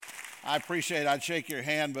I appreciate it. I'd shake your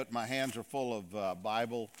hand, but my hands are full of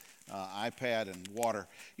Bible, iPad, and water.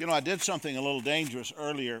 You know, I did something a little dangerous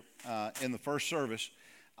earlier in the first service.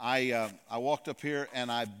 I walked up here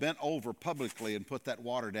and I bent over publicly and put that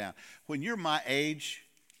water down. When you're my age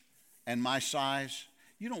and my size,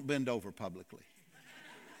 you don't bend over publicly.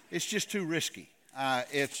 It's just too risky.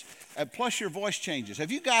 Plus your voice changes.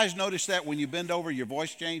 Have you guys noticed that when you bend over, your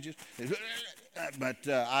voice changes?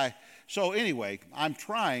 So anyway, I'm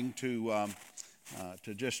trying to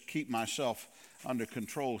just keep myself under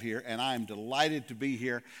control here, and I'm delighted to be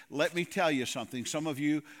here. Let me tell you something. Some of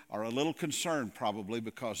you are a little concerned probably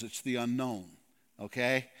because it's the unknown,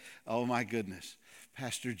 okay? Oh, my goodness.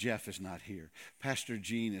 Pastor Jeff is not here. Pastor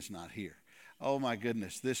Gene is not here. Oh, my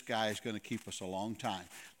goodness, this guy is going to keep us a long time.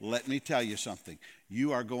 Let me tell you something.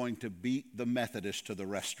 You are going to beat the Methodists to the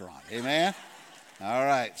restaurant. Amen? All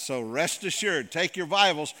right, so rest assured. Take your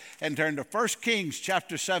Bibles and turn to 1 Kings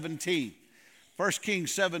chapter 17. 1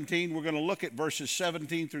 Kings 17, we're going to look at verses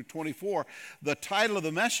 17 through 24. The title of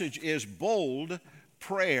the message is Bold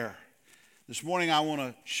Prayer. This morning I want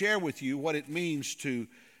to share with you what it means to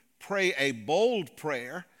pray a bold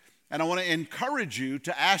prayer, and I want to encourage you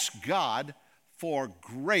to ask God for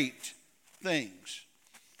great things.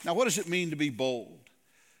 Now, what does it mean to be bold?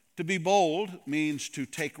 To be bold means to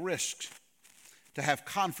take risks, to have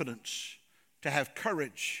confidence, to have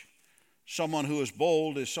courage. Someone who is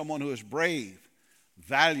bold is someone who is brave,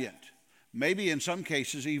 valiant, maybe in some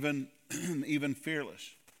cases even fearless.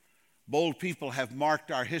 Bold people have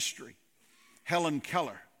marked our history. Helen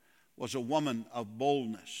Keller was a woman of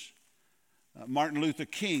boldness. Martin Luther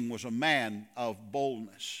King was a man of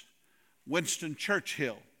boldness. Winston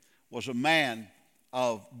Churchill was a man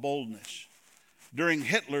of boldness. During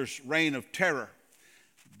Hitler's reign of terror,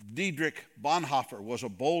 Dietrich Bonhoeffer was a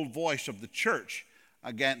bold voice of the church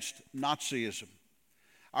against Nazism.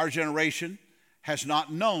 Our generation has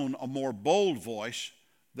not known a more bold voice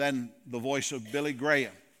than the voice of Billy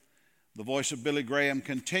Graham. The voice of Billy Graham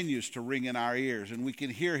continues to ring in our ears, and we can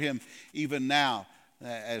hear him even now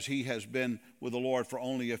as he has been with the Lord for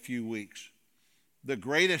only a few weeks. The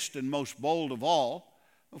greatest and most bold of all,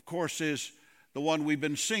 of course, is the one we've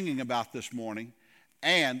been singing about this morning.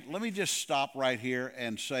 And let me just stop right here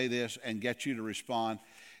and say this and get you to respond.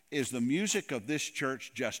 Is the music of this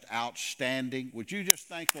church just outstanding? Would you just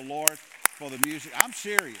thank the Lord for the music? I'm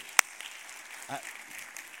serious.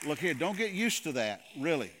 Look here, don't get used to that,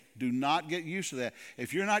 really. Do not get used to that.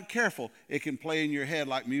 If you're not careful, it can play in your head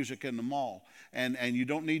like music in the mall. And you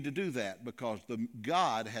don't need to do that because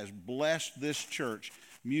God has blessed this church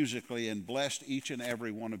musically and blessed each and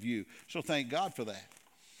every one of you. So thank God for that.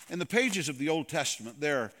 In the pages of the Old Testament,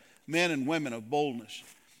 there are men and women of boldness.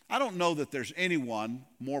 I don't know that there's anyone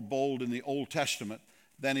more bold in the Old Testament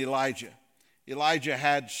than Elijah. Elijah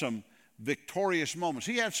had some victorious moments.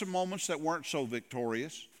 He had some moments that weren't so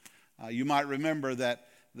victorious. You might remember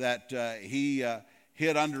that he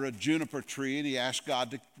hid under a juniper tree and he asked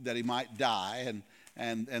God that he might die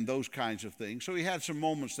and those kinds of things. So he had some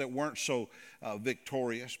moments that weren't so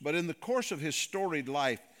victorious. But in the course of his storied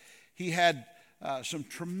life, he had some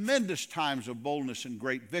tremendous times of boldness and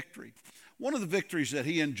great victory. One of the victories that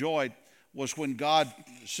he enjoyed was when God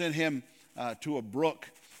sent him to a brook,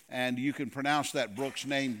 and you can pronounce that brook's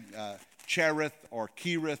name Cherith or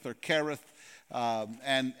Kerith or Kerith,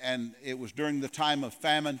 and it was during the time of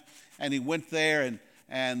famine, and he went there,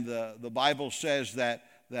 and the Bible says that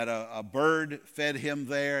a bird fed him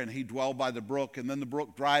there, and he dwelled by the brook, and then the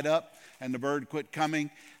brook dried up, and the bird quit coming,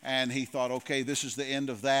 and he thought, okay, this is the end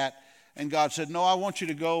of that. And God said, no, I want you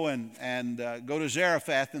to go and go to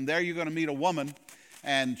Zarephath, and there you're going to meet a woman,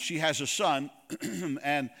 and she has a son,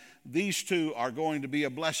 and these two are going to be a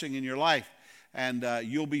blessing in your life, and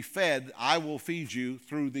you'll be fed. I will feed you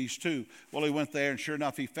through these two. Well, he went there, and sure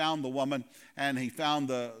enough, he found the woman, and he found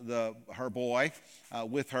her boy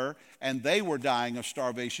with her, and they were dying of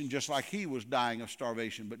starvation just like he was dying of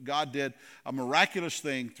starvation. But God did a miraculous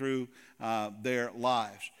thing through their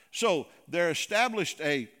lives. So there established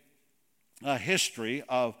a history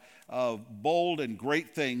of bold and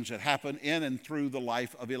great things that happened in and through the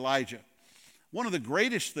life of Elijah. One of the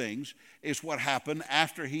greatest things is what happened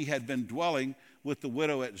after he had been dwelling with the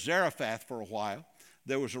widow at Zarephath for a while.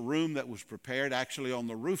 There was a room that was prepared actually on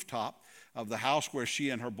the rooftop of the house where she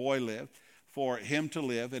and her boy lived for him to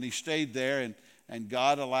live, and he stayed there, and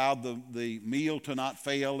God allowed the meal to not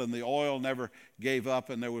fail, and the oil never gave up,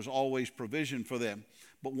 and there was always provision for them.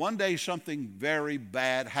 But one day something very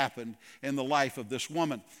bad happened in the life of this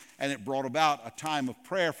woman, and it brought about a time of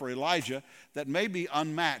prayer for Elijah that may be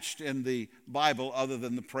unmatched in the Bible other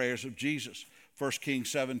than the prayers of Jesus. 1 Kings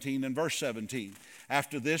 17 and verse 17.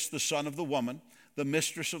 After this, the son of the woman, the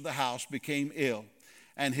mistress of the house, became ill,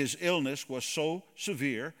 and his illness was so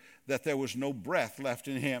severe that there was no breath left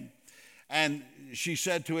in him. And she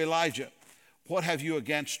said to Elijah, "What have you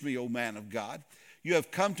against me, O man of God? You have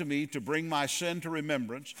come to me to bring my sin to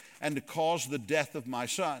remembrance and to cause the death of my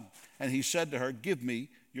son." And he said to her, "Give me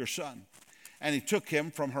your son." And he took him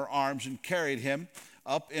from her arms and carried him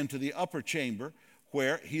up into the upper chamber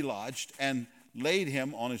where he lodged and laid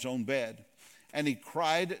him on his own bed. And he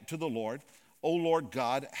cried to the Lord, "O Lord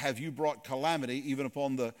God, have you brought calamity even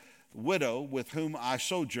upon the widow with whom I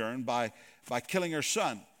sojourn by killing her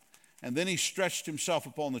son?" And then he stretched himself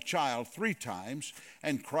upon the child 3 times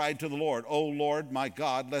and cried to the Lord, "O Lord my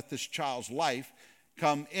God, let this child's life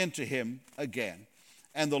come into him again."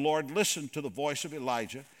 And the Lord listened to the voice of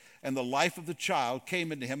Elijah, and the life of the child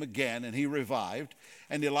came into him again, and he revived.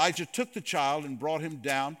 And Elijah took the child and brought him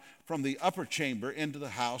down from the upper chamber into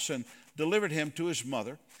the house and delivered him to his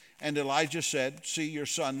mother. And Elijah said, "See, your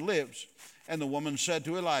son lives." And the woman said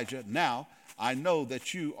to Elijah, "Now I know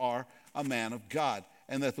that you are a man of God,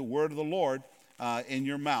 and that the word of the Lord in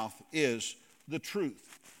your mouth is the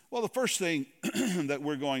truth." Well, the first thing that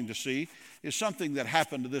we're going to see is something that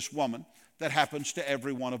happened to this woman that happens to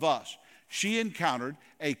every one of us. She encountered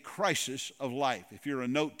a crisis of life. If you're a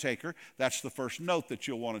note taker, that's the first note that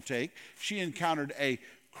you'll want to take. She encountered a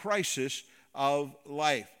crisis of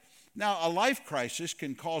life. Now, a life crisis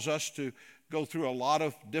can cause us to go through a lot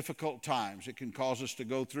of difficult times. It can cause us to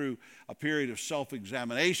go through a period of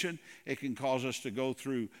self-examination. It can cause us to go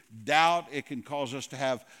through doubt. It can cause us to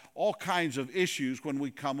have all kinds of issues when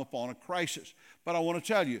we come upon a crisis. But I want to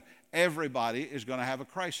tell you, everybody is going to have a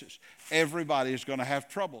crisis. Everybody is going to have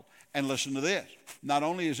trouble. And listen to this. Not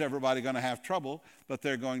only is everybody going to have trouble, but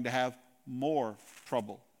they're going to have more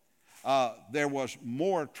trouble. There was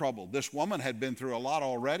more trouble. This woman had been through a lot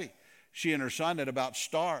already. She and her son had about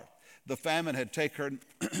starved. The famine had taken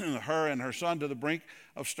her and her son to the brink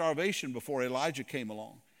of starvation before Elijah came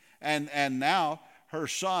along. And now her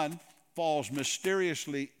son falls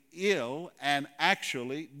mysteriously ill and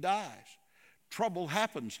actually dies. Trouble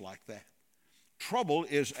happens like that. Trouble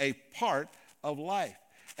is a part of life.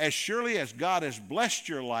 As surely as God has blessed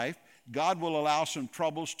your life, God will allow some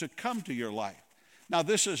troubles to come to your life. Now,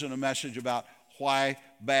 this isn't a message about why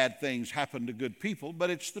bad things happen to good people, but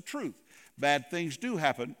it's the truth. Bad things do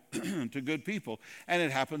happen to good people, and it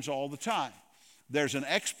happens all the time. There's an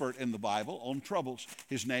expert in the Bible on troubles.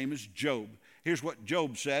 His name is Job. Here's what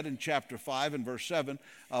Job said in chapter 5 and verse 7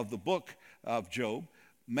 of the book of Job.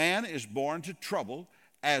 "Man is born to trouble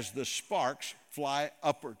as the sparks fly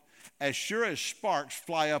upward. As sure as sparks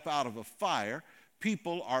fly up out of a fire,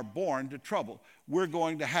 people are born to trouble." We're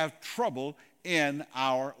going to have trouble in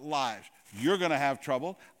our lives. You're going to have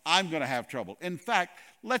trouble. I'm going to have trouble. In fact,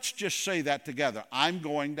 let's just say that together. I'm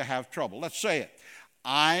going to have trouble. Let's say it.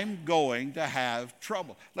 I'm going to have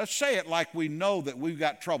trouble. Let's say it like we know that we've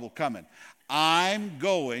got trouble coming. I'm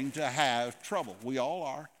going to have trouble. We all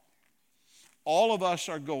are. All of us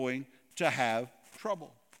are going to have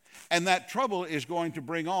trouble. And that trouble is going to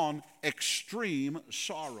bring on extreme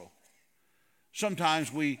sorrow.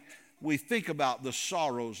 Sometimes we think about the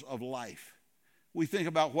sorrows of life. We think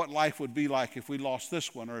about what life would be like if we lost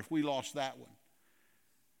this one or if we lost that one.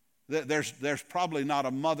 There's probably not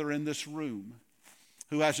a mother in this room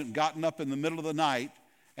who hasn't gotten up in the middle of the night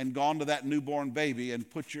and gone to that newborn baby and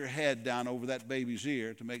put your head down over that baby's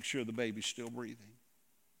ear to make sure the baby's still breathing.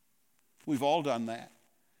 We've all done that.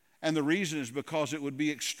 And the reason is because it would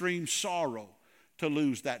be extreme sorrow to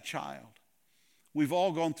lose that child. We've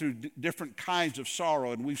all gone through different kinds of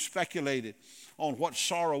sorrow, and we've speculated on what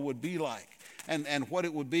sorrow would be like and what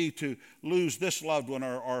it would be to lose this loved one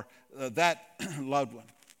or that loved one.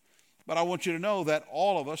 But I want you to know that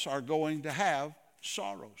all of us are going to have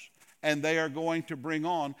sorrows, and they are going to bring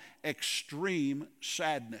on extreme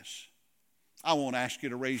sadness. I won't ask you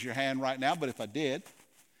to raise your hand right now, but if I did,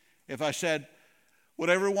 if I said, would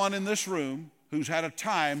everyone in this room who's had a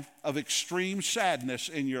time of extreme sadness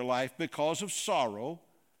in your life because of sorrow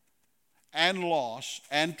and loss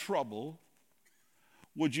and trouble,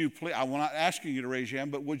 would you please, I'm not asking you to raise your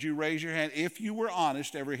hand, but would you raise your hand? If you were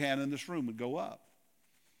honest, every hand in this room would go up.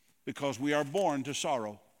 Because we are born to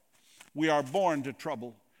sorrow. We are born to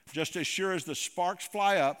trouble. Just as sure as the sparks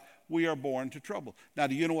fly up, we are born to trouble. Now,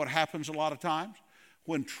 do you know what happens a lot of times?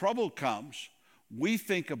 When trouble comes, we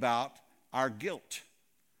think about our guilt.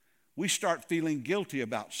 We start feeling guilty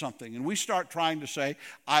about something, and we start trying to say,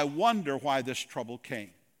 I wonder why this trouble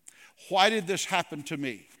came. Why did this happen to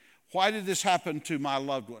me? Why did this happen to my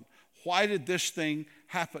loved one? Why did this thing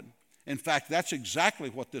happen? In fact, that's exactly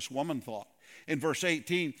what this woman thought. In verse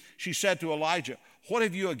 18, she said to Elijah, "What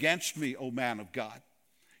have you against me, O man of God?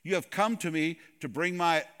 You have come to me to bring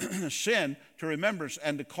my sin to remembrance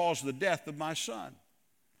and to cause the death of my son."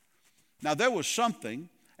 Now there was something,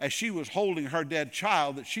 as she was holding her dead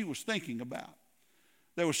child, that she was thinking about.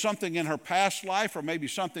 There was something in her past life, or maybe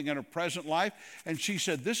something in her present life, and she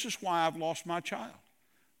said, "This is why I've lost my child.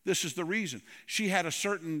 This is the reason." She had a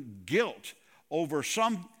certain guilt over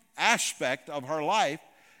some aspect of her life,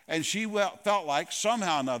 and she felt like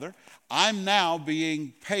somehow or another, I'm now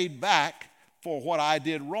being paid back for what I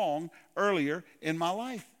did wrong earlier in my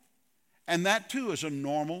life. And that too is a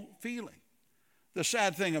normal feeling. The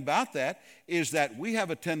sad thing about that is that we have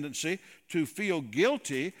a tendency to feel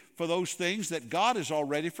guilty for those things that God has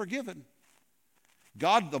already forgiven.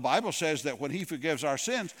 God, the Bible says that when he forgives our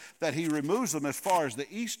sins, that he removes them as far as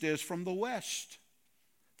the east is from the west.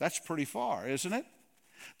 That's pretty far, isn't it?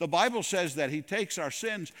 The Bible says that he takes our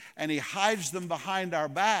sins and he hides them behind our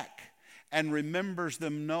back and remembers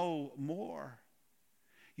them no more.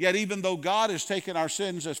 Yet even though God has taken our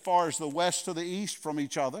sins as far as the west to the east from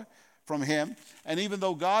each other, from him, and even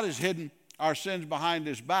though God has hidden our sins behind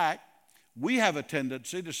his back, we have a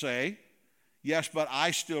tendency to say, yes, but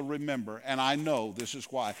I still remember, and I know this is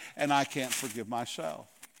why, and I can't forgive myself.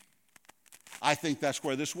 I think that's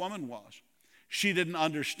where this woman was. She didn't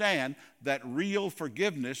understand that real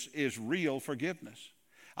forgiveness is real forgiveness.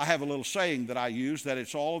 I have a little saying that I use, that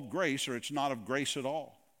it's all of grace or it's not of grace at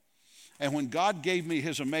all. And when God gave me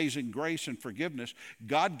his amazing grace and forgiveness,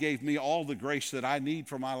 God gave me all the grace that I need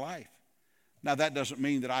for my life. Now, that doesn't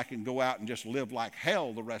mean that I can go out and just live like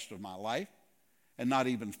hell the rest of my life and not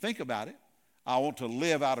even think about it. I want to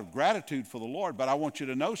live out of gratitude for the Lord, but I want you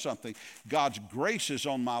to know something. God's grace is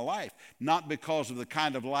on my life, not because of the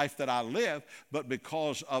kind of life that I live, but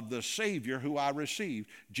because of the Savior who I received,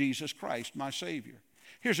 Jesus Christ, my Savior.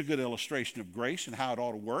 Here's a good illustration of grace and how it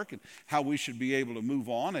ought to work and how we should be able to move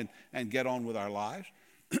on and get on with our lives.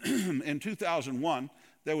 In 2001,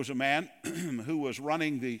 there was a man who was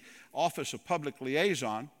running the Office of Public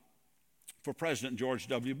Liaison for President George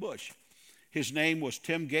W. Bush. His name was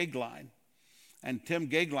Tim Goeglein. And Tim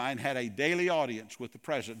Goeglein had a daily audience with the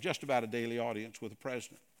president, just about a daily audience with the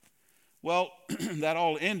president. Well, that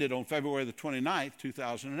all ended on February the 29th,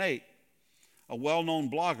 2008. A well-known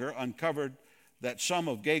blogger uncovered that some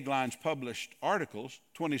of Goeglein's published articles,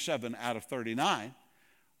 27 out of 39,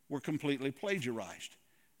 were completely plagiarized.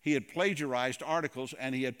 He had plagiarized articles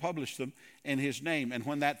and he had published them in his name. And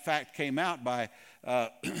when that fact came out by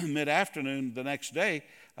mid-afternoon the next day,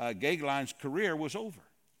 Goeglein's career was over.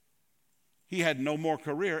 He had no more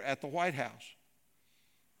career at the White House.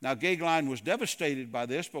 Now, Goeglein was devastated by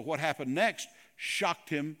this, but what happened next shocked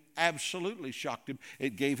him, absolutely shocked him.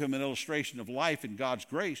 It gave him an illustration of life in God's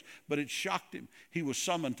grace, but it shocked him. He was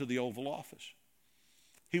summoned to the Oval Office.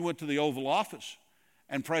 He went to the Oval Office,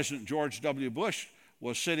 and President George W. Bush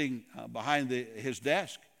was sitting behind his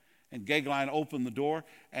desk, and Goeglein opened the door,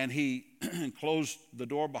 and he closed the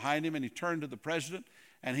door behind him, and he turned to the president,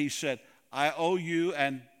 and he said, "I owe you,"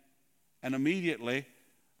 and immediately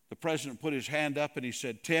the president put his hand up and he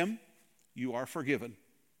said, "Tim, you are forgiven."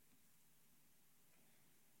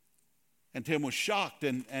 And Tim was shocked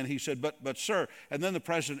and he said, but sir, and then the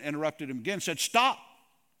president interrupted him again and said, "Stop."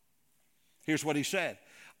 Here's what he said: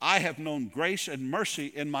 "I have known grace and mercy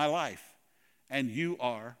in my life, and you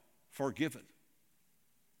are forgiven."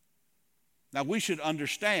 Now we should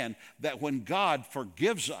understand that when God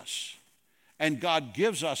forgives us, and God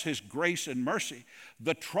gives us his grace and mercy,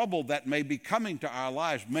 the trouble that may be coming to our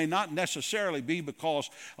lives may not necessarily be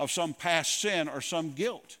because of some past sin or some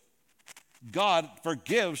guilt. God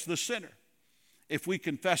forgives the sinner. If we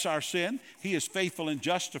confess our sin, he is faithful and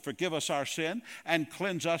just to forgive us our sin and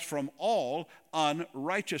cleanse us from all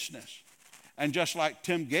unrighteousness. And just like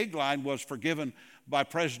Tim Goeglein was forgiven by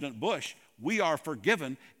President Bush, we are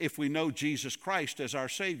forgiven if we know Jesus Christ as our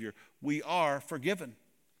Savior. We are forgiven.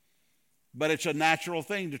 But it's a natural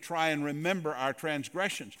thing to try and remember our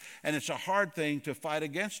transgressions, and it's a hard thing to fight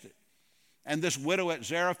against it. And this widow at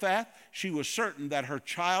Zarephath, she was certain that her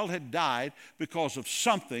child had died because of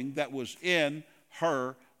something that was in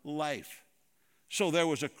her life. So there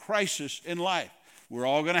was a crisis in life. We're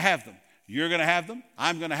all going to have them. You're going to have them.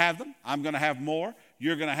 I'm going to have them. I'm going to have more.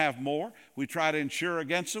 You're going to have more. We try to insure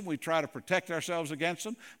against them. We try to protect ourselves against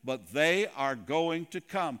them, but they are going to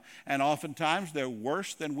come. And oftentimes they're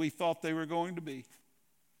worse than we thought they were going to be.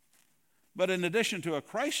 But in addition to a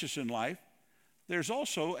crisis in life, there's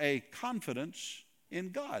also a confidence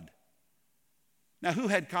in God. Now, who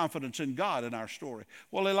had confidence in God in our story?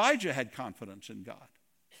 Well, Elijah had confidence in God.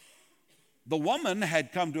 The woman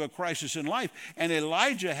had come to a crisis in life, and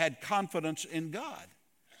Elijah had confidence in God.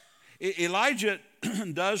 Elijah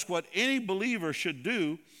does what any believer should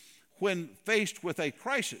do when faced with a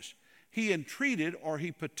crisis. He entreated or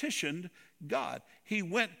he petitioned God. He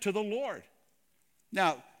went to the Lord.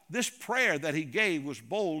 Now, this prayer that he gave was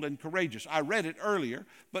bold and courageous. I read it earlier,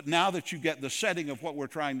 but now that you get the setting of what we're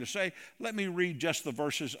trying to say, let me read just the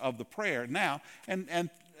verses of the prayer now and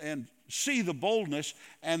see the boldness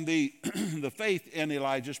and the faith in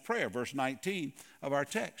Elijah's prayer. Verse 19 of our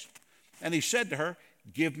text. And he said to her,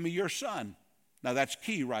 "Give me your son." Now that's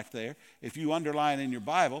key right there. If you underline in your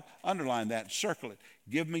Bible, underline that, circle it.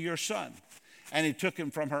 "Give me your son." And he took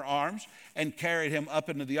him from her arms and carried him up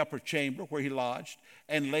into the upper chamber where he lodged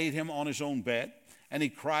and laid him on his own bed. And he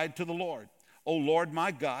cried to the Lord, "O Lord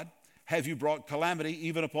my God, have you brought calamity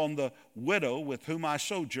even upon the widow with whom I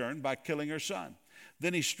sojourned by killing her son?"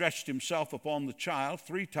 Then he stretched himself upon the child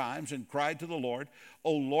 3 times and cried to the Lord,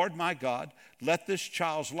 "O Lord my God, let this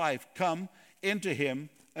child's life come into him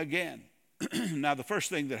again." Now the first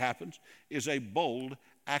thing that happens is a bold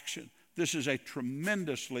action. This is a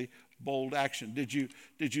tremendously bold action. Did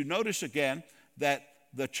you notice again that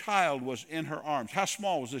the child was in her arms? How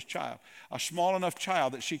small was this child? A small enough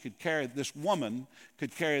child that she could carry, this woman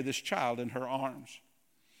could carry this child in her arms.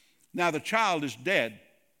 Now the child is dead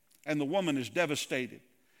and the woman is devastated,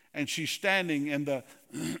 and she's standing in the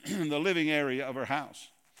living area of her house,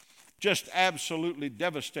 just absolutely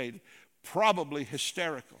devastated, probably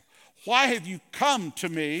hysterical. "Why have you come to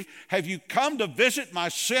me? Have you come to visit my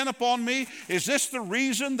sin upon me? Is this the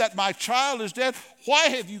reason that my child is dead? Why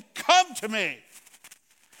have you come to me?"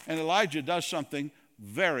 And Elijah does something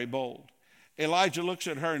very bold. Elijah looks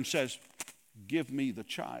at her and says, "Give me the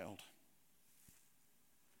child."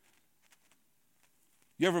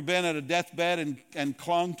 You ever been at a deathbed and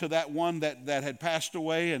clung to that one that had passed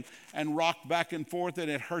away and rocked back and forth,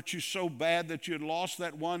 and it hurt you so bad that you had lost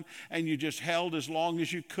that one and you just held as long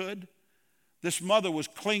as you could? This mother was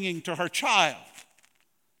clinging to her child.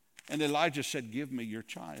 And Elijah said, "Give me your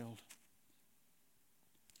child."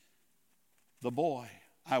 The boy.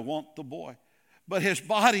 I want the boy. But his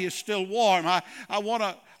body is still warm. I want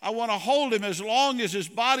to hold him as long as his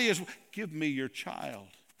body is. "Give me your child."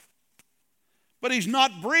 But he's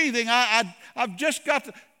not breathing. I've just got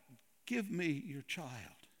to. "Give me your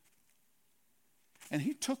child." And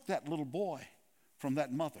he took that little boy from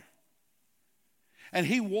that mother. And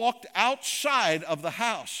he walked outside of the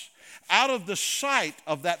house, out of the sight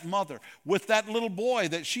of that mother, with that little boy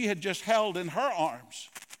that she had just held in her arms.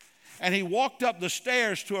 And he walked up the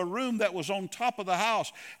stairs to a room that was on top of the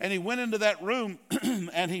house. And he went into that room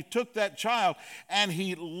and he took that child and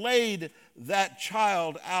he laid that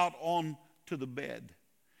child out onto the bed.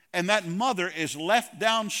 And that mother is left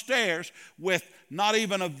downstairs with not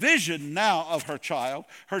even a vision now of her child.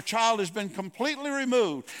 Her child has been completely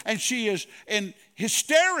removed, and she is in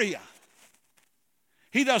hysteria.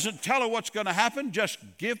 He doesn't tell her what's going to happen. "Just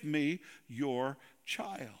give me your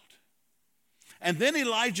child." And then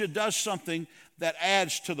Elijah does something that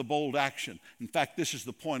adds to the bold action. In fact, this is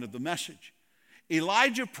the point of the message.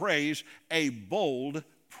 Elijah prays a bold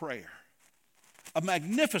prayer, a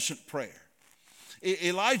magnificent prayer.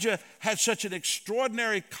 Elijah had such an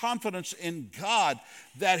extraordinary confidence in God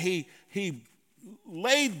that he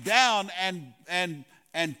laid down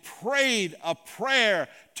and prayed a prayer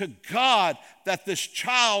to God that this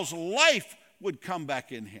child's life would come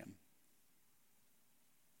back in him.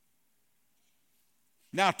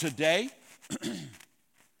 Now today,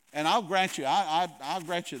 and I'll grant you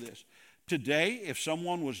this. Today, if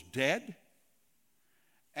someone was dead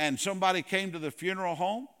and somebody came to the funeral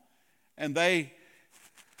home and they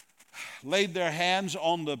laid their hands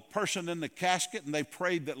on the person in the casket and they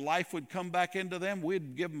prayed that life would come back into them,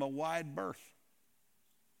 we'd give them a wide berth.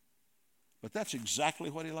 But that's exactly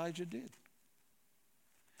what Elijah did.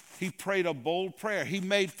 He prayed a bold prayer. He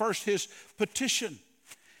made first his petition.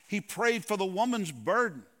 He prayed for the woman's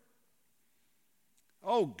burden.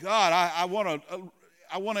 "Oh God, I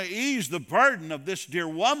want to ease the burden of this dear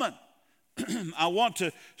woman. I want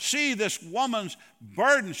to see this woman's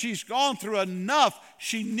burden. She's gone through enough.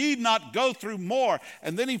 She need not go through more."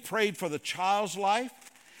 And then he prayed for the child's life,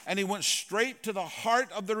 and he went straight to the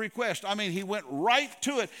heart of the request. I mean, he went right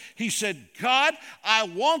to it. He said, "God, I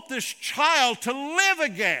want this child to live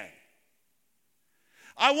again.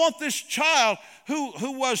 I want this child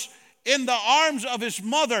who was in the arms of his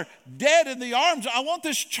mother, dead in the arms. I want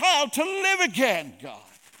this child to live again, God.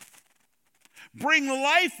 Bring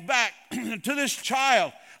life back to this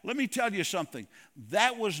child." Let me tell you something.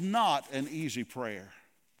 That was not an easy prayer.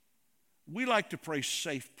 We like to pray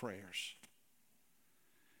safe prayers.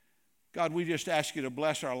 God, we just ask you to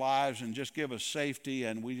bless our lives and just give us safety,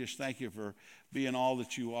 and we just thank you for being all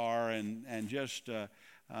that you are, and just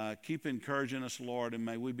keep encouraging us, Lord, and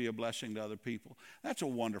may we be a blessing to other people. That's a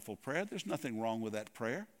wonderful prayer. There's nothing wrong with that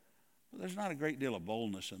prayer. But there's not a great deal of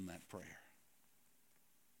boldness in that prayer.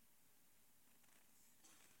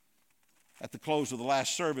 At the close of the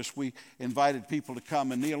last service, we invited people to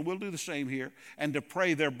come and kneel. We'll do the same here, and to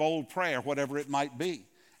pray their bold prayer, whatever it might be.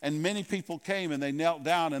 And many people came and they knelt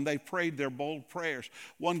down and they prayed their bold prayers.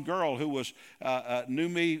 One girl who knew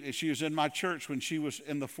me, she was in my church when she was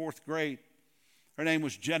in the 4th grade. Her name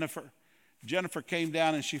was Jennifer. Jennifer came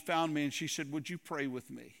down and she found me and she said, "Would you pray with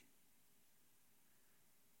me?"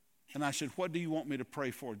 And I said, "What do you want me to pray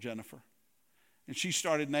for, Jennifer?" And she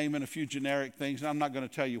started naming a few generic things, and I'm not going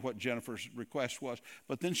to tell you what Jennifer's request was,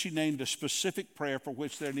 but then she named a specific prayer for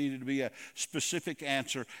which there needed to be a specific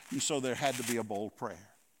answer, and so there had to be a bold prayer.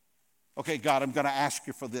 Okay, God, I'm going to ask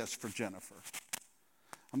you for this for Jennifer.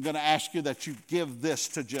 I'm going to ask you that you give this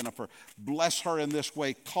to Jennifer. Bless her in this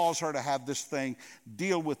way. Cause her to have this thing.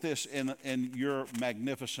 Deal with this in your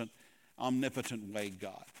magnificent, omnipotent way,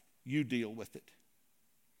 God. You deal with it.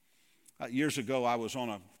 Years ago, I was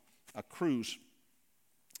on a cruise.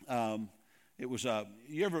 It was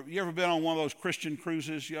you ever been on one of those Christian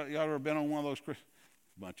cruises? You ever been on one of those?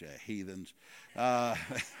 Bunch of heathens.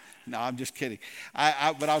 No, I'm just kidding.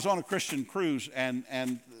 But I was on a Christian cruise,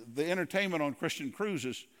 and the entertainment on Christian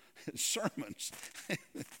cruises is sermons.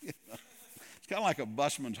 It's kind of like a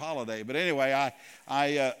busman's holiday. But anyway,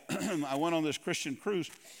 I went on this Christian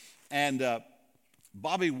cruise, and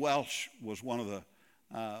Bobby Welch was one of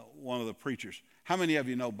the preachers. How many of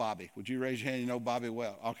you know Bobby? Would you raise your hand? You know Bobby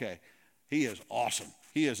Welch? Okay, he is awesome.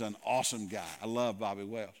 He is an awesome guy. I love Bobby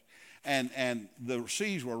Welch. And the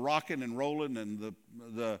seas were rocking and rolling, and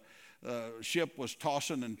the ship was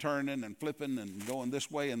tossing and turning and flipping and going this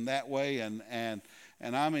way and that way, and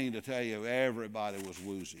I mean to tell you, everybody was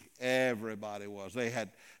woozy. Everybody was. They had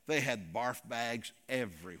barf bags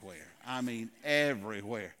everywhere. I mean,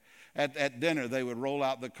 everywhere. At dinner, they would roll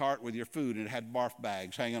out the cart with your food, and it had barf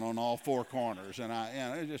bags hanging on all 4 corners, and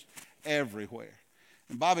it was just everywhere.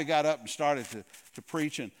 And Bobby got up and started to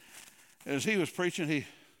preach, and as he was preaching, he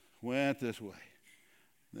went this way.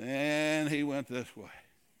 Then he went this way,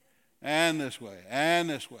 and this way, and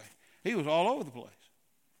this way. He was all over the place.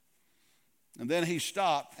 And then he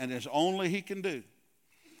stopped, and as only he can do,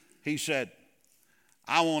 he said,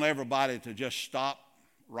 "I want everybody to just stop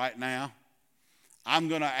right now. I'm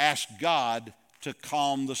going to ask God to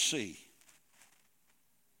calm the sea."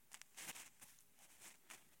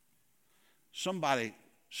 Somebody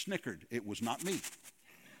snickered. It was not me.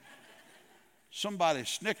 Somebody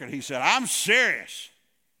snickered. He said, "I'm serious."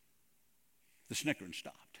 The snickering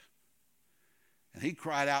stopped. And he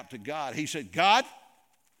cried out to God. He said, "God,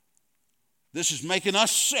 this is making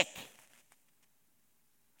us sick.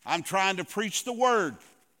 I'm trying to preach the word.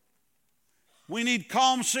 We need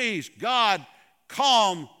calm seas. God,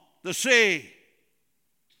 calm the sea."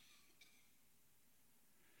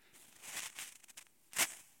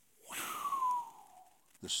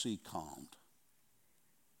 The sea calmed.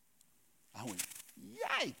 I went,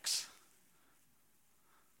 yikes.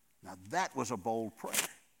 Now that was a bold prayer.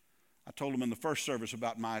 I told him in the first service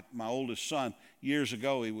about my oldest son. Years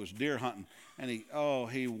ago, he was deer hunting, and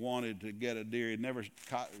he wanted to get a deer. He'd never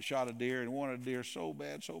shot a deer, and wanted a deer so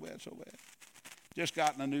bad. Just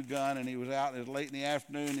gotten a new gun, and he was out. It was late in the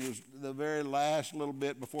afternoon. It was the very last little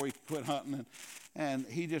bit before he quit hunting, and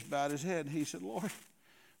he just bowed his head, and he said, "Lord,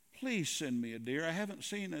 please send me a deer. I haven't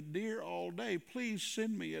seen a deer all day. Please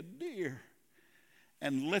send me a deer."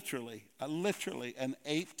 And literally an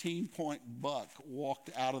 18-point buck walked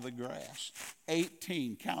out of the grass.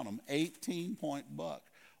 18, count them, 18-point buck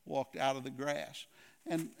walked out of the grass.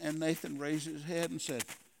 And Nathan raised his head and said,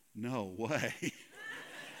 "No way."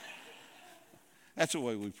 That's the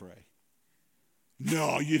way we pray.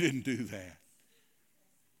 No, you didn't do that.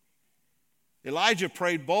 Elijah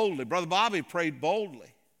prayed boldly. Brother Bobby prayed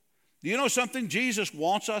boldly. Do you know something? Jesus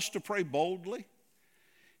wants us to pray boldly.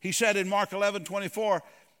 He said in Mark 11:24,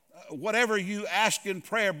 whatever you ask in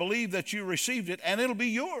prayer, believe that you received it, and it'll be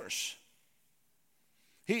yours.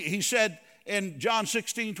 He said in John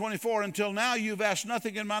 16:24, until now you've asked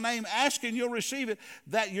nothing in my name. Ask and you'll receive it,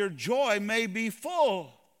 that your joy may be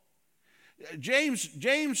full.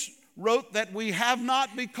 James wrote that we have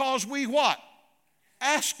not because we what?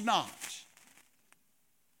 Ask not.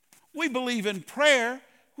 We believe in prayer.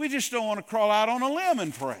 We just don't want to crawl out on a limb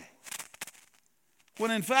and pray. When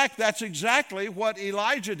in fact, that's exactly what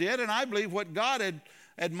Elijah did, and I believe what God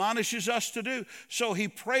admonishes us to do. So he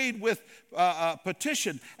prayed with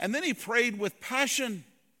petition, and then he prayed with passion.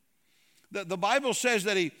 The Bible says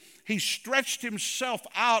that he stretched himself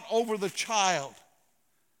out over the child.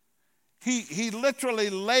 He literally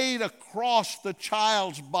laid across the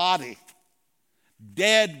child's body,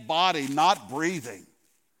 dead body, not breathing,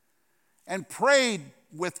 and prayed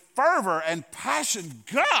with fervor and passion,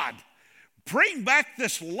 God, bring back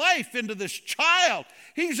this life into this child.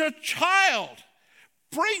 He's a child.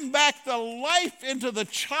 Bring back the life into the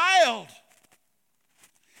child.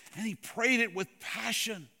 And he prayed it with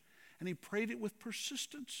passion, and he prayed it with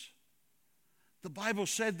persistence. The Bible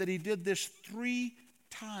said that he did this 3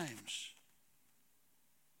 times.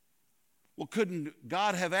 Well, couldn't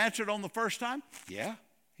God have answered on the first time? Yeah,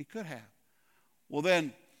 he could have. Well,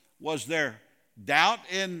 then, was there doubt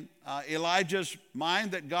in Elijah's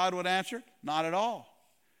mind that God would answer? Not at all.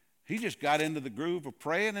 He just got into the groove of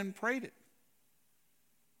praying and prayed it.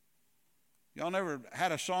 Y'all never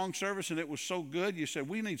had a song service and it was so good you said,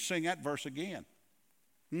 we need to sing that verse again?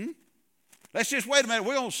 Let's just wait a minute.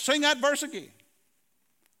 We're going to sing that verse again.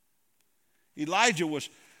 Elijah was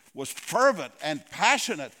fervent and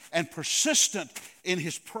passionate and persistent in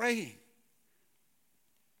his praying.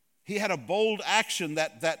 He had a bold action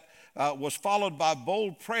that was followed by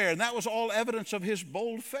bold prayer, and that was all evidence of his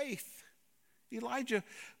bold faith. Elijah,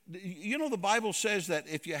 you know, the Bible says that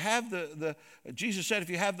if you have Jesus said, if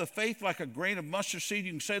you have the faith like a grain of mustard seed,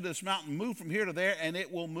 you can say to this mountain, move from here to there, and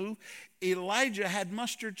it will move. Elijah had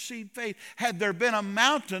mustard seed faith. Had there been a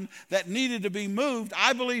mountain that needed to be moved,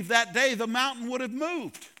 I believe that day the mountain would have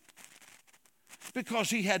moved, because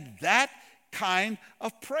he had that kind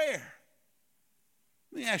of prayer.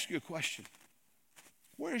 Let me ask you a question.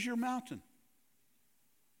 Where's your mountain?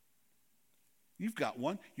 You've got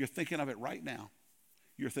one. You're thinking of it right now.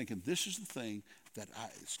 You're thinking, this is the thing that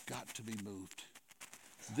it's got to be moved.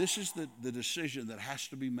 This is the decision that has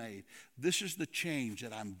to be made. This is the change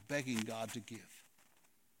that I'm begging God to give.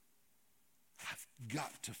 I've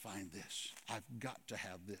got to find this. I've got to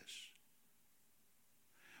have this.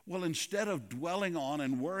 Well, instead of dwelling on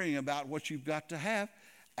and worrying about what you've got to have,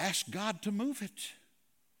 ask God to move it.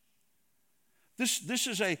 This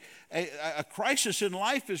is a crisis in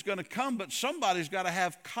life is going to come, but somebody's got to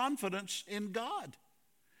have confidence in God.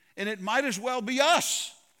 And it might as well be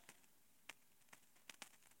us.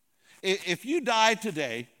 If you died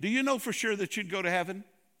today, do you know for sure that you'd go to heaven?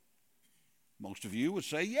 Most of you would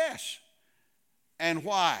say yes. And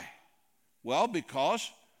why? Well, because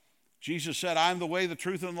Jesus said, I'm the way, the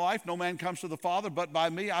truth, and the life. No man comes to the Father but by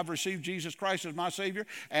me. I've received Jesus Christ as my Savior,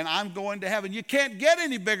 and I'm going to heaven. You can't get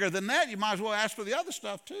any bigger than that. You might as well ask for the other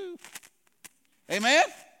stuff too. Amen?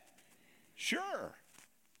 Sure.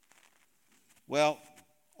 Well,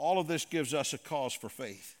 all of this gives us a cause for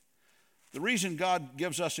faith. The reason God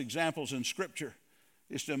gives us examples in Scripture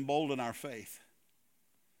is to embolden our faith.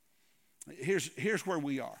 Here's where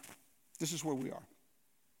we are. This is where we are.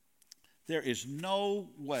 There is no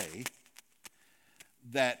way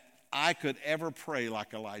that I could ever pray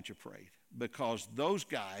like Elijah prayed, because those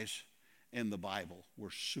guys in the Bible were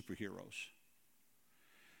superheroes.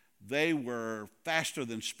 They were faster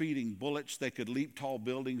than speeding bullets. They could leap tall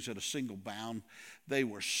buildings at a single bound. They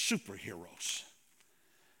were superheroes.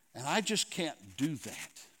 And I just can't do that.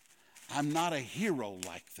 I'm not a hero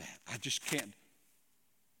like that. I just can't.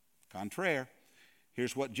 Contraire.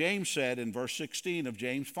 Here's what James said in verse 16 of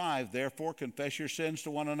James 5. Therefore, confess your sins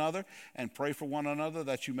to one another and pray for one another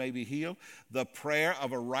that you may be healed. The prayer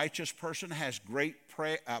of a righteous person has great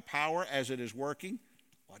power as it is working.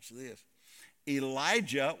 Watch this.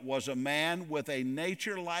 Elijah was a man with a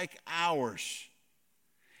nature like ours.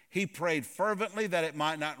 He prayed fervently that it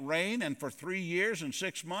might not rain, and for 3 years and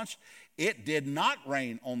 6 months it did not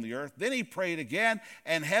rain on the earth. Then he prayed again,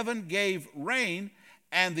 and heaven gave rain,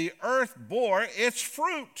 and the earth bore its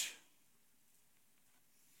fruit.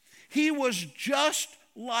 He was just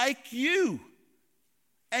like you.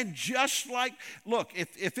 And just like, look,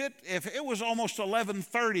 if it was almost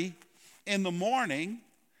 11:30 in the morning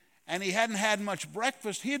and he hadn't had much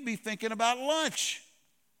breakfast, he'd be thinking about lunch.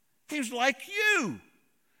 He was like you.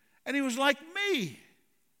 And he was like me.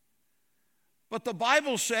 But the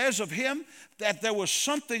Bible says of him that there was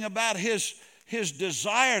something about his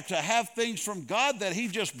desire to have things from God that he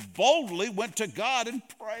just boldly went to God and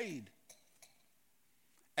prayed.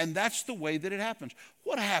 And that's the way that it happens.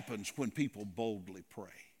 What happens when people boldly pray?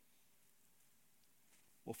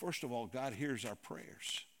 Well, first of all, God hears our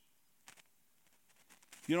prayers.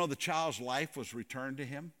 You know, the child's life was returned to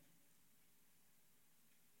him.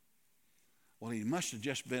 Well, he must have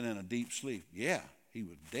just been in a deep sleep. Yeah, he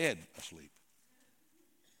was dead asleep.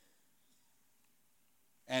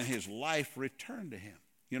 And his life returned to him.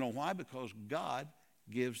 You know why? Because God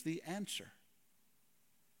gives the answer.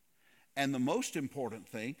 And the most important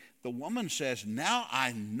thing, the woman says, now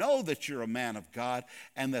I know that you're a man of God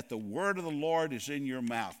and that the word of the Lord is in your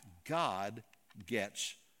mouth. God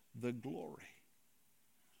gets the glory.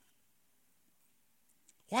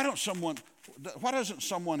 Why doesn't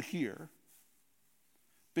someone here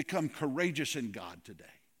become courageous in God today?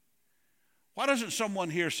 Why doesn't someone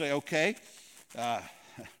here say, okay,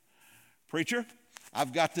 preacher,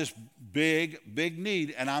 I've got this big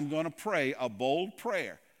need, and I'm going to pray a bold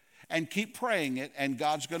prayer. And keep praying it, and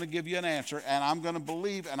God's going to give you an answer, and I'm going to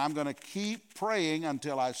believe, and I'm going to keep praying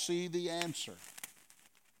until I see the answer.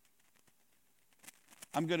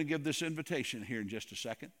 I'm going to give this invitation here in just a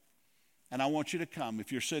second, and I want you to come.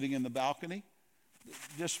 If you're sitting in the balcony,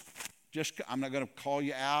 just I'm not going to call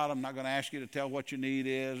you out. I'm not going to ask you to tell what your need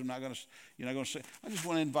is. I'm not going to say. I just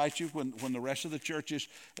want to invite you when the rest of the church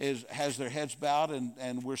has their heads bowed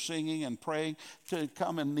and we're singing and praying, to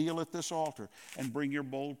come and kneel at this altar and bring your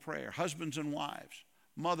bold prayer. Husbands and wives,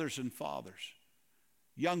 mothers and fathers,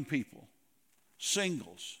 young people,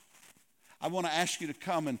 singles. I want to ask you to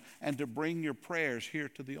come and to bring your prayers here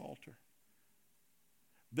to the altar.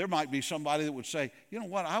 There might be somebody that would say, you know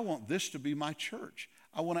what, I want this to be my church.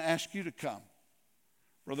 I want to ask you to come.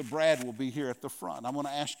 Brother Brad will be here at the front. I want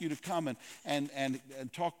to ask you to come and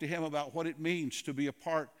talk to him about what it means to be a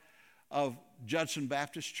part of Judson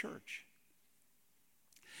Baptist Church.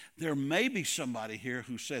 There may be somebody here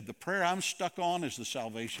who said, the prayer I'm stuck on is the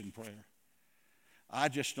salvation prayer. I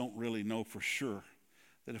just don't really know for sure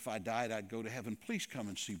that if I died, I'd go to heaven. Please come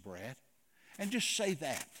and see Brad. And just say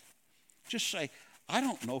that. Just say, I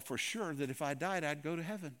don't know for sure that if I died, I'd go to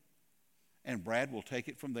heaven. And Brad will take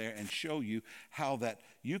it from there and show you how that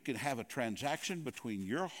you can have a transaction between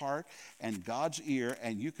your heart and God's ear,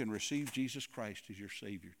 and you can receive Jesus Christ as your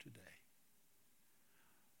Savior today.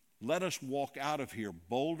 Let us walk out of here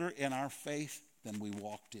bolder in our faith than we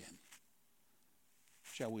walked in.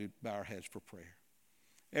 Shall we bow our heads for prayer?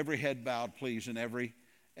 Every head bowed, please, and every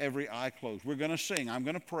eye closed. We're going to sing. I'm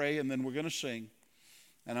going to pray, and then we're going to sing.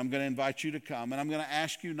 And I'm going to invite you to come. And I'm going to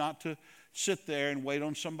ask you not to sit there and wait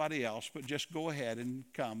on somebody else, but just go ahead and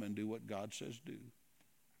come and do what God says do.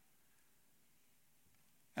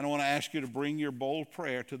 And I want to ask you to bring your bold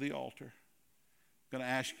prayer to the altar. I'm going to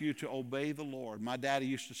ask you to obey the Lord. My daddy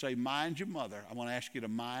used to say, mind your mother. I want to ask you to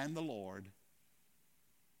mind the Lord.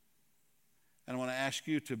 And I want to ask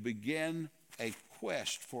you to begin a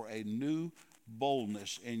quest for a new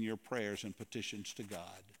boldness in your prayers and petitions to God.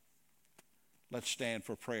 Let's stand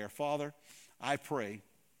for prayer. Father, I pray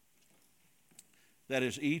that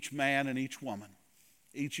as each man and each woman,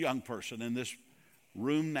 each young person in this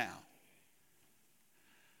room now,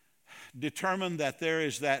 determine that there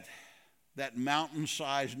is that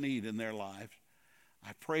mountain-sized need in their lives,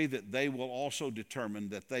 I pray that they will also determine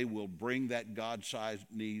that they will bring that God-sized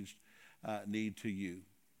need to you,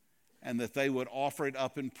 and that they would offer it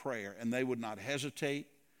up in prayer, and they would not hesitate,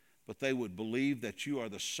 but they would believe that you are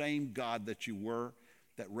the same God that you were,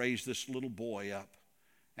 that raised this little boy up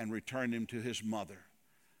and returned him to his mother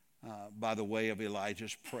by the way of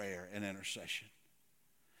Elijah's prayer and intercession.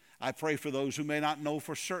 I pray for those who may not know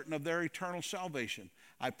for certain of their eternal salvation.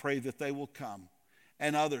 I pray that they will come.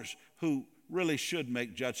 And others who really should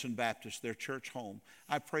make Judson Baptist their church home,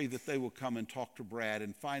 I pray that they will come and talk to Brad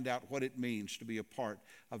and find out what it means to be a part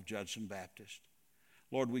of Judson Baptist.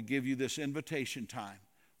 Lord, we give you this invitation time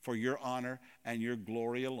for your honor and your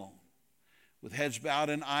glory alone. With heads bowed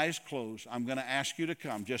and eyes closed, I'm going to ask you to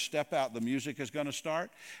come. Just step out. The music is going to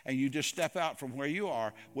start, and you just step out from where you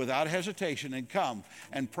are without hesitation and come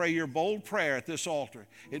and pray your bold prayer at this altar.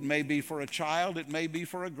 It may be for a child. It may be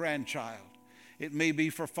for a grandchild. It may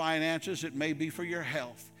be for finances. It may be for your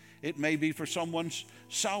health. It may be for someone's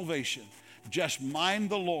salvation. Just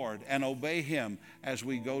mind the Lord and obey him as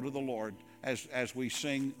we go to the Lord, as we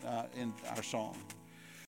sing in our song.